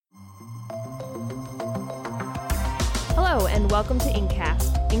Hello, and welcome to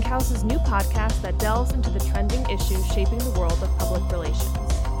Inkcast, Inkhouse's new podcast that delves into the trending issues shaping the world of public relations.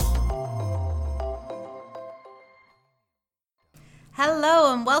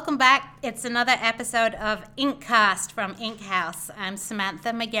 Hello, and welcome back. It's another episode of Inkcast from Inkhouse. I'm Samantha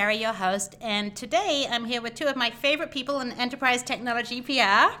McGarry, your host, and today I'm here with two of my favorite people in enterprise technology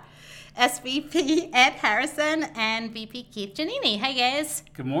PR, SVP Ed Harrison and VP Keith Giannini. Hey, guys.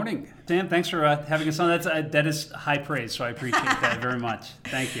 Good morning. Sam, thanks for having us on. That is high praise, so I appreciate that very much.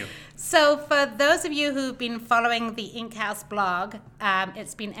 Thank you. So for those of you who've been following the Inkhouse blog,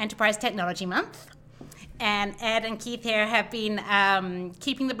 it's been Enterprise Technology Month. And Ed and Keith here have been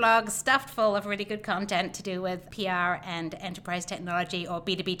keeping the blog stuffed full of really good content to do with PR and enterprise technology, or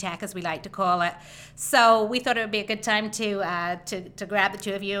B2B tech as we like to call it. So we thought it would be a good time to grab the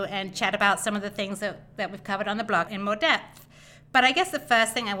two of you and chat about some of the things that we've covered on the blog in more depth. But I guess the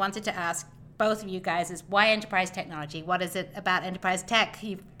first thing I wanted to ask both of you guys is, why enterprise technology? What is it about enterprise tech?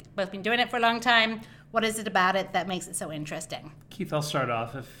 You've both been doing it for a long time. What is it about it that makes it so interesting? Keith, I'll start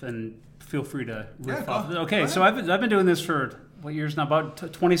off and feel free to riff off. Okay, so I've been doing this for what years now?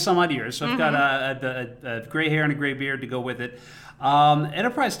 About 20 some odd years. So I've got a gray hair and a gray beard to go with it.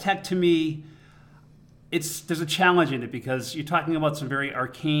 Enterprise tech, to me, there's a challenge in it because you're talking about some very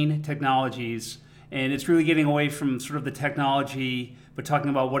arcane technologies, and it's really getting away from sort of the technology, but talking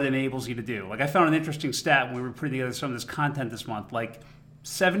about what it enables you to do. Like, I found an interesting stat when we were putting together some of this content this month. Like,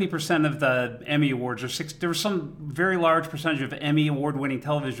 70% of the Emmy Awards, there was some very large percentage of Emmy Award-winning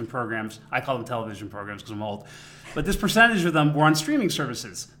television programs. I call them television programs because I'm old. But this percentage of them were on streaming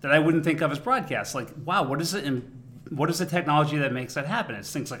services that I wouldn't think of as broadcasts. Like, wow, what is it? And what is the technology that makes that happen?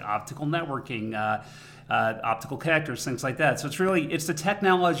 It's things like optical networking, optical connectors, things like that. So it's the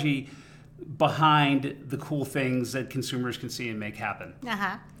technology behind the cool things that consumers can see and make happen.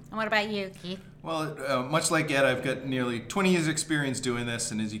 Uh-huh. And what about you, Keith? Well, much like Ed, I've got nearly 20 years experience doing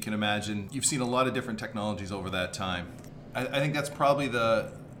this, and as you can imagine, you've seen a lot of different technologies over that time. I think that's probably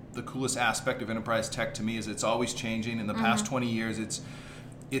the coolest aspect of enterprise tech to me, is it's always changing. In the past 20 years,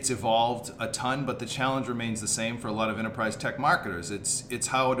 it's evolved a ton, but the challenge remains the same for a lot of enterprise tech marketers. It's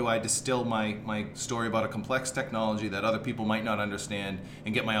how do I distill my story about a complex technology that other people might not understand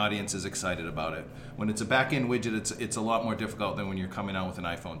and get my audiences excited about it. When it's a back-end widget, it's a lot more difficult than when you're coming out with an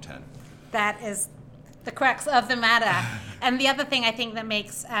iPhone 10. That is the crux of the matter. And the other thing I think that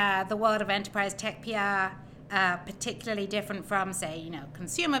makes the world of enterprise tech PR particularly different from, say,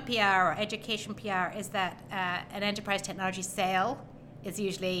 consumer PR or education PR is that an enterprise technology sale is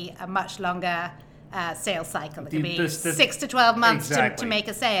usually a much longer sales cycle. It can be 6 to 12 months to make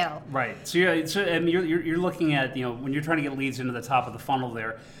a sale. Right. So you're looking at, when you're trying to get leads into the top of the funnel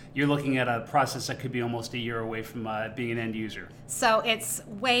there, you're looking at a process that could be almost a year away from being an end user. So it's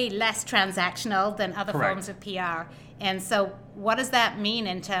way less transactional than other forms of PR. And so what does that mean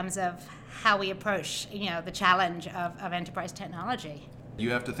in terms of how we approach, the challenge of enterprise technology?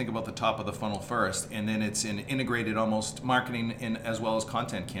 You have to think about the top of the funnel first, and then it's an integrated almost marketing as well as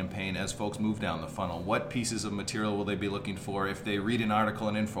content campaign as folks move down the funnel. What pieces of material will they be looking for? If they read an article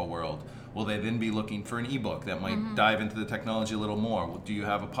in InfoWorld, will they then be looking for an ebook that might dive into the technology a little more? Do you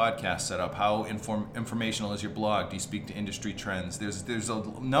have a podcast set up? How informational is your blog? Do you speak to industry trends? There's a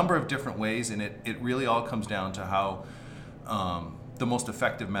number of different ways, and it really all comes down to how the most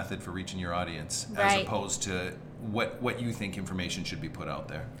effective method for reaching your audience, as opposed to what you think information should be put out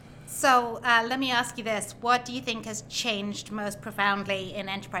there. So let me ask you this. What do you think has changed most profoundly in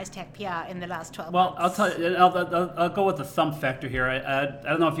enterprise tech PR in the last 12 months? Well, I'll tell you, I'll go with the thump factor here. I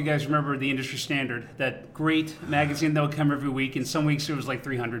don't know if you guys remember the Industry Standard, that great magazine that would come every week, and some weeks it was like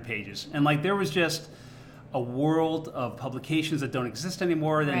 300 pages. And there was just a world of publications that don't exist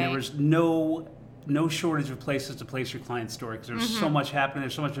anymore. Then there was no shortage of places to place your client's story, because there was so much happening.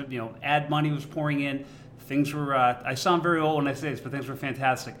 There's so much, ad money was pouring in. Things were, I sound very old when I say this, but things were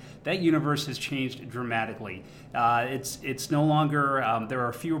fantastic. That universe has changed dramatically. It's no longer, there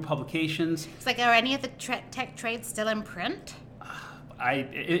are fewer publications. It's like, are any of the tech trades still in print?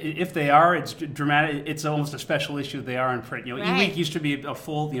 If they are, it's dramatic. It's almost a special issue that they are in print. E-Week used to be a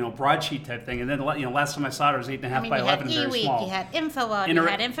full, broadsheet type thing, and then last time I saw it was 8.5 by 11, very E-Week, small. You had InfoWorld, you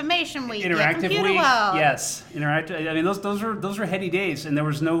had Information Week, Interactive you had Computer Week, World. yes, Interactive. I mean, those were heady days, and there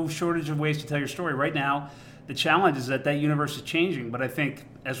was no shortage of ways to tell your story. Right now, the challenge is that universe is changing, but I think,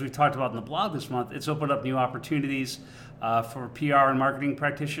 as we've talked about in the blog this month, it's opened up new opportunities for PR and marketing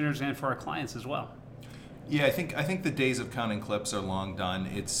practitioners and for our clients as well. Yeah, I think the days of counting clips are long done.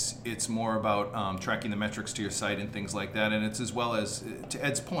 It's more about tracking the metrics to your site and things like that. And it's, as well as, to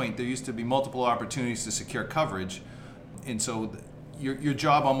Ed's point, there used to be multiple opportunities to secure coverage, and so your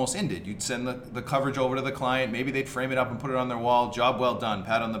job almost ended. You'd send the coverage over to the client, maybe they'd frame it up and put it on their wall, job well done,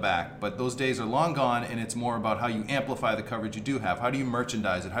 pat on the back. But those days are long gone, and it's more about how you amplify the coverage you do have. How do you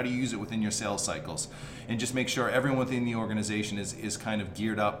merchandise it? How do you use it within your sales cycles? And just make sure everyone within the organization is kind of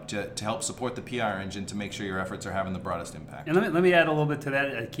geared up to help support the PR engine to make sure your efforts are having the broadest impact. And let me add a little bit to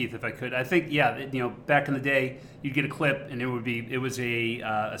that, Keith, if I could. I think, back in the day, you'd get a clip, and it was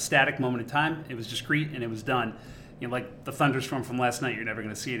a static moment in time. It was discrete, and it was done. Like the thunderstorm from last night, you're never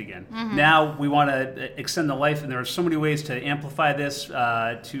going to see it again. Mm-hmm. Now we want to extend the life, and there are so many ways to amplify this,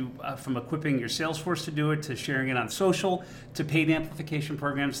 from equipping your sales force to do it, to sharing it on social, to paid amplification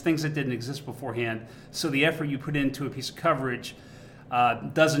programs, things that didn't exist beforehand. So the effort you put into a piece of coverage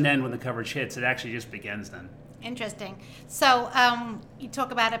doesn't end when the coverage hits. It actually just begins then. Interesting. So you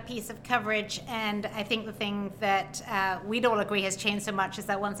talk about a piece of coverage, and I think the thing that we'd all agree has changed so much is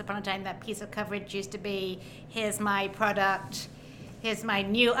that once upon a time that piece of coverage used to be, here's my product, here's my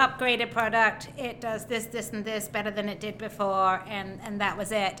new upgraded product, it does this, this, and this better than it did before, and that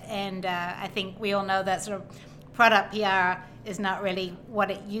was it. And I think we all know that sort of product PR is not really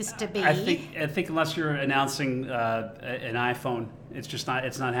what it used to be. I think unless you're announcing an iPhone, it's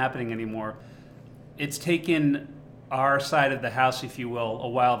not happening anymore. It's taken our side of the house, if you will, a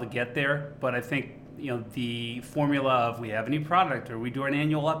while to get there. But I think the formula of we have a new product or we do an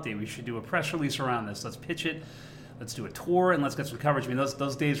annual update, we should do a press release around this. Let's pitch it. Let's do a tour and let's get some coverage. I mean,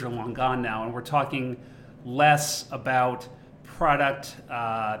 those days are long gone now, and we're talking less about product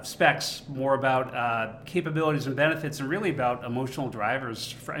specs, more about capabilities and benefits, and really about emotional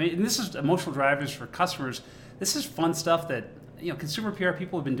drivers. And this is emotional drivers for customers. This is fun stuff that consumer PR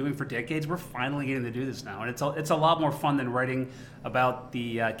people have been doing for decades. We're finally getting to do this now, and it's a lot more fun than writing about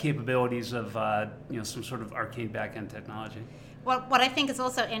the capabilities of some sort of arcane back-end technology. Well, what I think is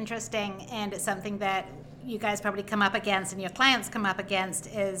also interesting, and it's something that you guys probably come up against and your clients come up against,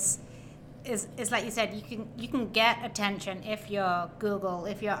 is like you said, you can get attention if you're Google,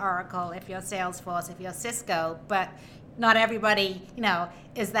 if you're Oracle, if you're Salesforce, if you're Cisco, but not everybody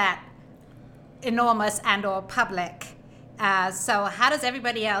is that enormous and or public. So how does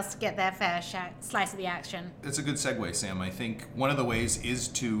everybody else get their fair slice of the action? It's a good segue, Sam. I think one of the ways is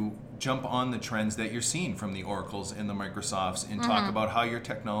to jump on the trends that you're seeing from the Oracles and the Microsofts and talk about how your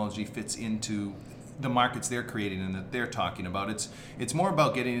technology fits into the markets they're creating and that they're talking about. It's more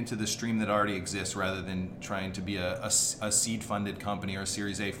about getting into the stream that already exists rather than trying to be a seed-funded company or a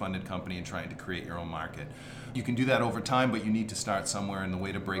Series A funded company and trying to create your own market. You can do that over time, but you need to start somewhere, and the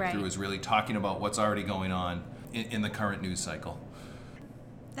way to break through is really talking about what's already going on in the current news cycle.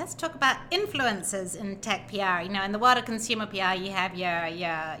 Let's talk about influencers in tech PR. In the world of consumer PR, you have your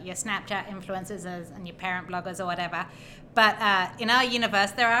Snapchat influencers and your parent bloggers or whatever. But in our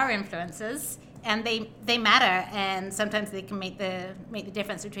universe, there are influencers, and they matter. And sometimes they can make the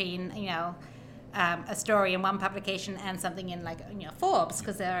difference between a story in one publication and something in Forbes,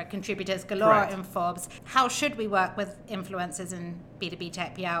 because there are contributors galore. Correct. In Forbes. How should we work with influencers in B2B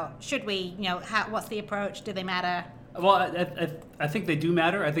tech PR? Should we, what's the approach? Do they matter? Well, I think they do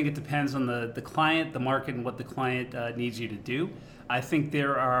matter. I think it depends on the client, the market, and what the client needs you to do. I think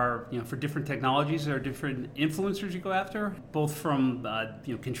there are, for different technologies, there are different influencers you go after, both from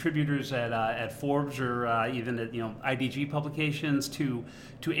contributors at Forbes or even at IDG publications to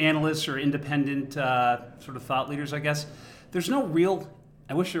analysts or independent sort of thought leaders, I guess. There's no real.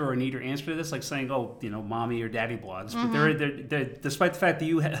 I wish there were a neater answer to this, like saying, mommy or daddy blogs. But they're, despite the fact that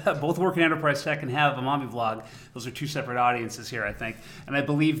you both work in enterprise tech and have a mommy blog, those are two separate audiences here, I think. And I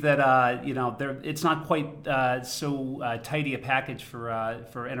believe that it's not quite so tidy a package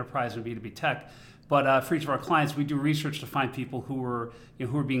for enterprise and B2B tech. But for each of our clients, we do research to find people who are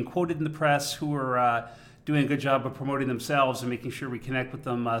being quoted in the press, who are doing a good job of promoting themselves and making sure we connect with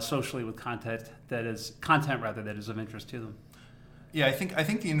them socially with content that is of interest to them. Yeah, I think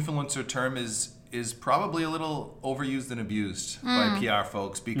the influencer term is probably a little overused and abused by PR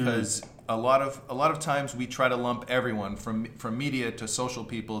folks, because a lot of times we try to lump everyone from media to social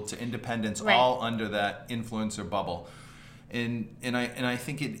people to independents all under that influencer bubble, and I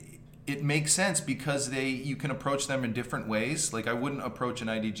think it makes sense because you can approach them in different ways. Like, I wouldn't approach an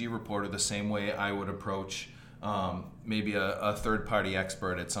IDG reporter the same way I would approach maybe a third-party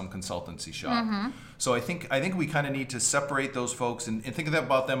expert at some consultancy shop. Mm-hmm. So I think we kind of need to separate those folks and think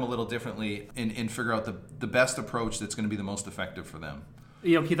about them a little differently and figure out the best approach that's going to be the most effective for them.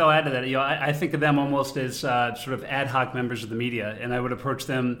 Keith, I'll add to that. I think of them almost as sort of ad hoc members of the media, and I would approach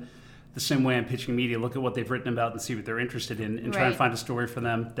them the same way I'm pitching media, look at what they've written about and see what they're interested in, and try and find a story for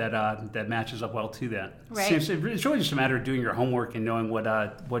them that matches up well to that. Right. It's really just a matter of doing your homework and knowing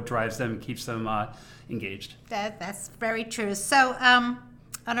what drives them and keeps them engaged. That's very true. So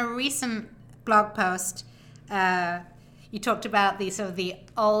on a recent blog post, you talked about the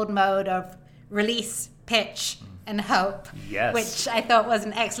old mode of release, pitch, and hope, yes, which I thought was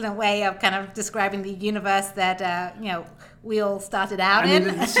an excellent way of kind of describing the universe that we all started out in.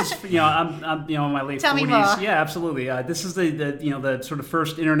 This is I'm in my late 40s. Tell me more. Yeah, absolutely. This is the sort of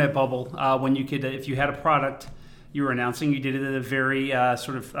first internet bubble when you could, if you had a product you were announcing, you did it in a very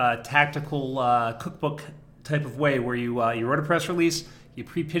sort of tactical cookbook type of way, where you wrote a press release, you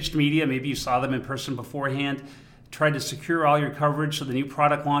pre-pitched media, maybe you saw them in person beforehand, tried to secure all your coverage so the new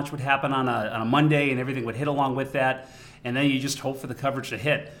product launch would happen on a Monday and everything would hit along with that, and then you just hope for the coverage to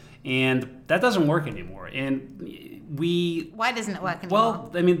hit. And that doesn't work anymore. And why doesn't it work anymore?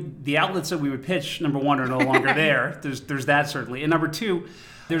 Well, I mean, the outlets that we would pitch, number one, are no longer there. There's that certainly. And number two,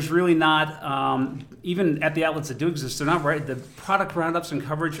 there's really not, even at the outlets that do exist, they're not right. The product roundups and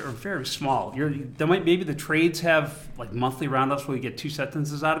coverage are very small. Maybe the trades have like monthly roundups where you get 2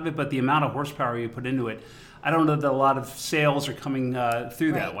 sentences out of it, but the amount of horsepower you put into it, I don't know that a lot of sales are coming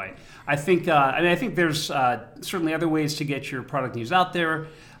through that way. I think there's certainly other ways to get your product news out there,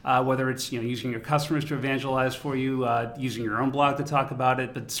 whether it's using your customers to evangelize for you, using your own blog to talk about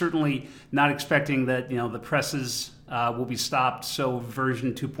it, but certainly not expecting that the presses will be stopped, so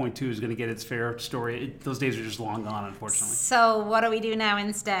version 2.2 is going to get its fair story. Those days are just long gone, unfortunately. So what do we do now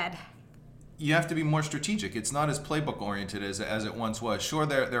instead? You have to be more strategic. It's not as playbook oriented as it once was. Sure,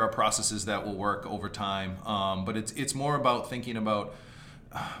 there are processes that will work over time, but it's more about thinking about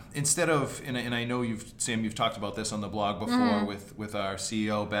instead of, and I know Sam, you've talked about this on the blog before with our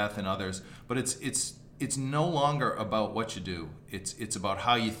CEO Beth and others, but it's no longer about what you do. It's about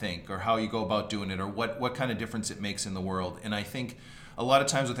how you think or how you go about doing it or what kind of difference it makes in the world. And I think a lot of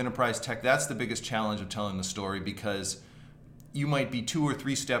times with enterprise tech, that's the biggest challenge of telling the story, because you might be 2 or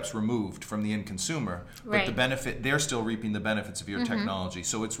 3 steps removed from the end consumer, but the benefit, they're still reaping the benefits of your technology.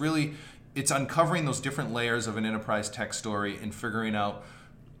 So it's uncovering those different layers of an enterprise tech story and figuring out,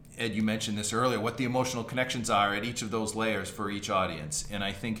 Ed, you mentioned this earlier, what the emotional connections are at each of those layers for each audience. And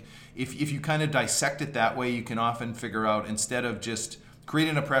I think if you kind of dissect it that way, you can often figure out, instead of just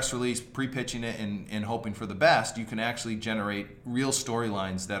creating a press release, pre-pitching it, and hoping for the best, you can actually generate real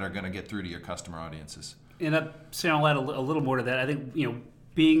storylines that are going to get through to your customer audiences. And Sam, I'll add a little more to that. I think,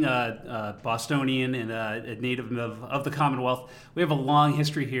 being a Bostonian and a native of the Commonwealth, we have a long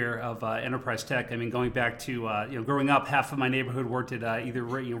history here of enterprise tech. I mean, going back to growing up, half of my neighborhood worked at either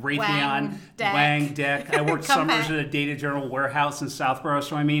Raytheon, Wang, DEC. I worked summers at a Data General warehouse in Southborough.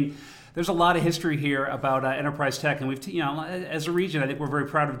 So I mean, there's a lot of history here about enterprise tech, and we've as a region, I think we're very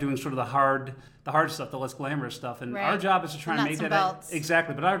proud of doing sort of the hard stuff, the less glamorous stuff. And our job is to try and make that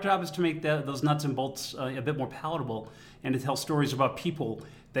exactly. But our job is to make those nuts and bolts a bit more palatable, and to tell stories about people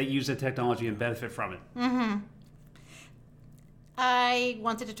that use the technology and benefit from it. Mm-hmm. I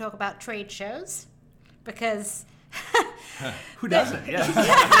wanted to talk about trade shows because who doesn't? Yeah.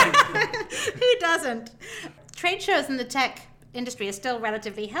 Who doesn't? Trade shows in the tech industry is still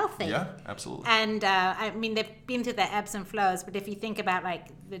relatively healthy. Yeah, absolutely. And I mean, they've been through their ebbs and flows, but if you think about like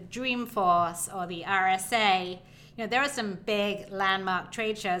the Dreamforce or the RSA, there are some big landmark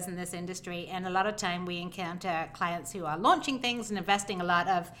trade shows in this industry, and a lot of time we encounter clients who are launching things and investing a lot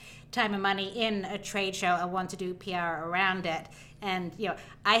of time and money in a trade show and want to do PR around it. And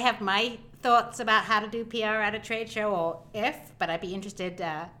I have my thoughts about how to do PR at a trade show, but I'd be interested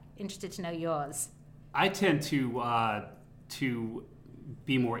to know yours. I tend to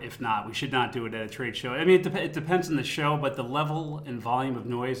be more, if not, we should not do it at a trade show. I mean, it depends on the show, but the level and volume of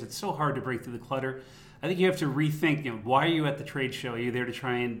noise, it's so hard to break through the clutter. I think you have to rethink, why are you at the trade show? Are you there to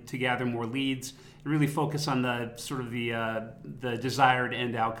try to gather more leads and really focus on the sort of the desired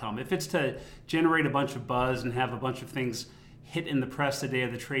end outcome? If it's to generate a bunch of buzz and have a bunch of things hit in the press the day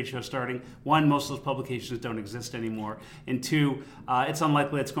of the trade show starting, one, most of those publications don't exist anymore, and two, it's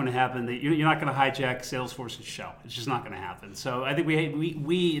unlikely it's going to happen. That you're not going to hijack Salesforce's show. It's just not going to happen. So I think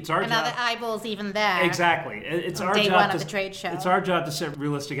we it's our job. And are the eyeballs even there? Exactly. It's our day job one to, of the trade show. It's our job to set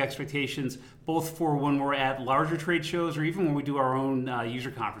realistic expectations, both for when we're at larger trade shows or even when we do our own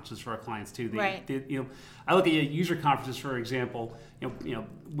user conferences for our clients too. I look at user conferences, for example.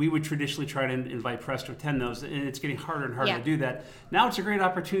 We would traditionally try to invite press to attend those, and it's getting harder and harder to do that. Now it's a great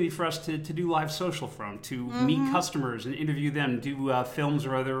opportunity for us to do live social to meet customers and interview them, do films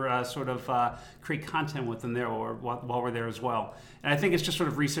or other create content with them there while we're there as well. And I think it's just sort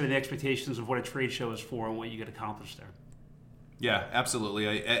of resetting the expectations of what a trade show is for and what you get accomplished there. Yeah, absolutely.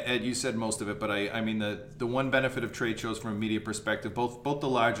 Ed, you said most of it, but I mean the one benefit of trade shows from a media perspective, both the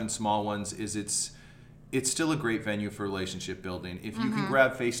large and small ones, is it's still a great venue for relationship building. If you can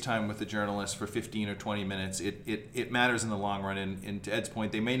grab FaceTime with a journalist for 15 or 20 minutes, it matters in the long run. And to Ed's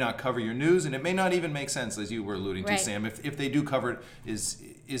point, they may not cover your news, and it may not even make sense, as you were alluding to, Sam. If they do cover it,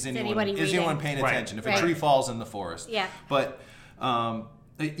 is anyone paying attention? If a tree falls in the forest. Yeah. But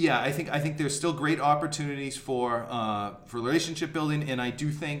yeah, I think there's still great opportunities for relationship building, and I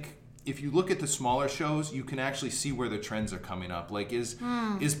do think if you look at the smaller shows, you can actually see where the trends are coming up. Like, is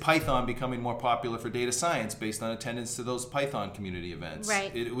Python becoming more popular for data science based on attendance to those Python community events?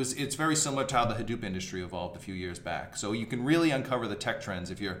 Right. It's very similar to how the Hadoop industry evolved a few years back. So you can really uncover the tech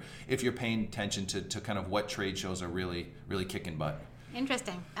trends if you're paying attention to kind of what trade shows are really kicking butt.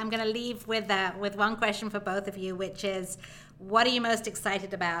 Interesting. I'm going to leave with one question for both of you, which is, what are you most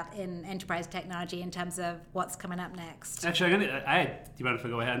excited about in enterprise technology in terms of what's coming up next? Actually, do you mind if I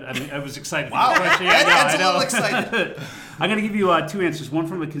go ahead? I was excited. Wow, Ed's a little excited. I'm going to give you two answers. One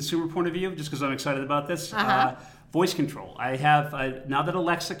from a consumer point of view, just because I'm excited about this. Voice control. I have, now that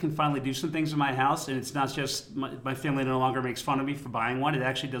Alexa can finally do some things in my house, and it's not just my family no longer makes fun of me for buying one, it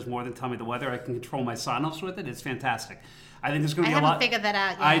actually does more than tell me the weather. I can control my Sonos with it. It's fantastic. I think there's going to be a lot. I haven't figured that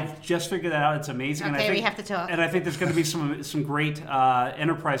out yet. I just figured that out. It's amazing. Okay, and I think, we have to talk. And I think there's going to be some great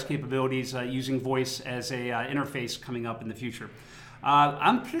enterprise capabilities using voice as a interface coming up in the future.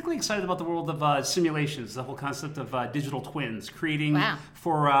 I'm particularly excited about the world of simulations, the whole concept of digital twins, creating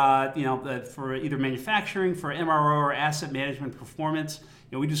for for either manufacturing, for MRO or asset management performance.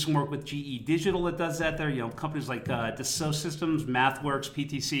 We do some work with GE Digital that does that. There, companies like Dassault Systems, MathWorks,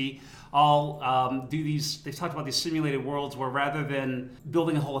 PTC, all do these. They've talked about these simulated worlds where rather than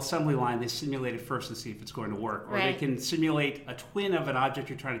building a whole assembly line, they simulate it first and see if it's going to work. Or they can simulate a twin of an object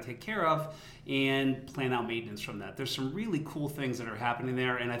you're trying to take care of and plan out maintenance from that. There's some really cool things that are happening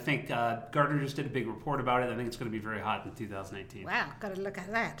there, and I think Gartner just did a big report about it. I think it's going to be very hot in 2018. Wow, got to look at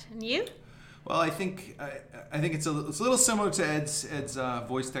that. And you? Well, I think it's a little similar to Ed's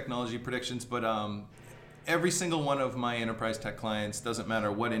voice technology predictions, but every single one of my enterprise tech clients, doesn't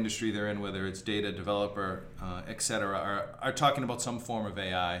matter what industry they're in, whether it's data, developer, et cetera, are talking about some form of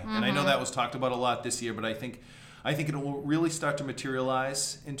AI. And I know that was talked about a lot this year, but I think it will really start to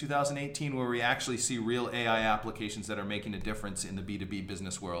materialize in 2018, where we actually see real AI applications that are making a difference in the B2B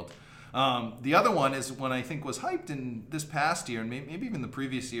business world. The other one is one I think was hyped in this past year, and maybe even the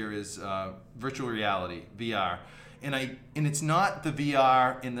previous year, is virtual reality, VR. And it's not the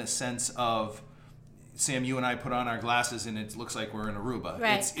VR in the sense of, Sam, you and I put on our glasses and it looks like we're in Aruba.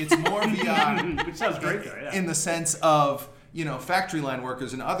 Right. It's more VR which sounds great though, yeah. In the sense of, factory line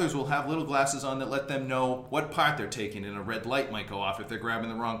workers and others will have little glasses on that let them know what part they're taking, and a red light might go off if they're grabbing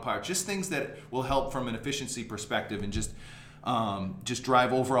the wrong part. Just things that will help from an efficiency perspective and just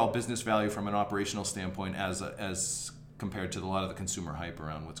drive overall business value from an operational standpoint as compared to a lot of the consumer hype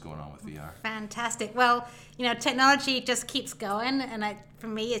around what's going on with VR. Fantastic. Well, technology just keeps going, and for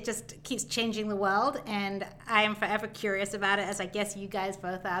me, it just keeps changing the world, and I am forever curious about it, as I guess you guys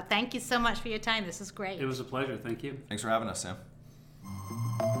both are. Thank you so much for your time. This is great. It was a pleasure. Thank you. Thanks for having us, Sam.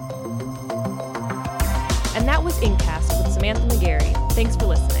 And that was Incast with Samantha McGarry. Thanks for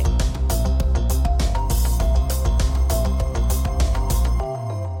listening.